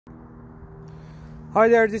Hi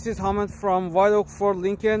there, this is Hamid from Whiteoak for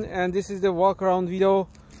Lincoln, and this is the walk around video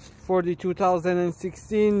for the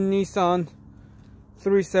 2016 Nissan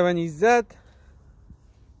 370Z.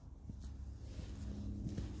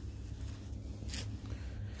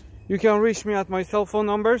 You can reach me at my cell phone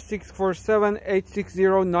number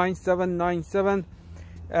 647-860-9797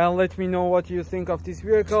 and let me know what you think of this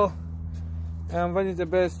vehicle and when is the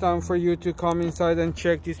best time for you to come inside and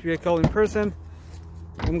check this vehicle in person.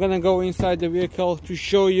 I'm gonna go inside the vehicle to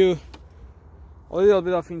show you a little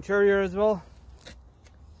bit of interior as well.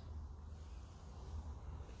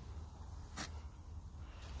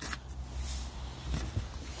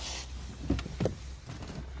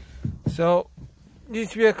 So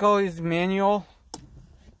this vehicle is manual.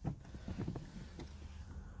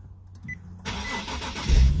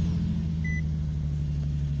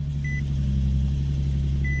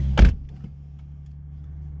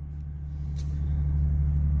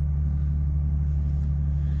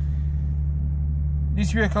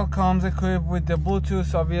 This vehicle comes equipped with the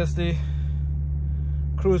Bluetooth, obviously,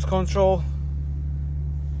 cruise control,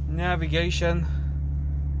 navigation,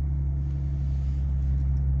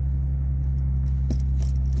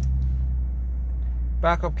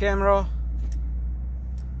 backup camera,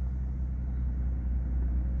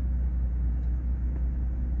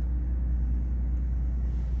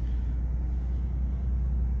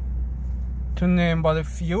 to name but a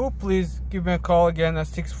few. Please give me a call again at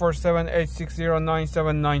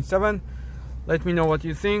 647-860-9797. Let me know what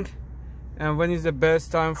you think and when is the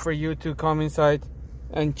best time for you to come inside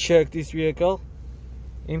and check this vehicle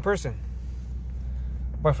in person.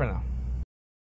 Bye for now.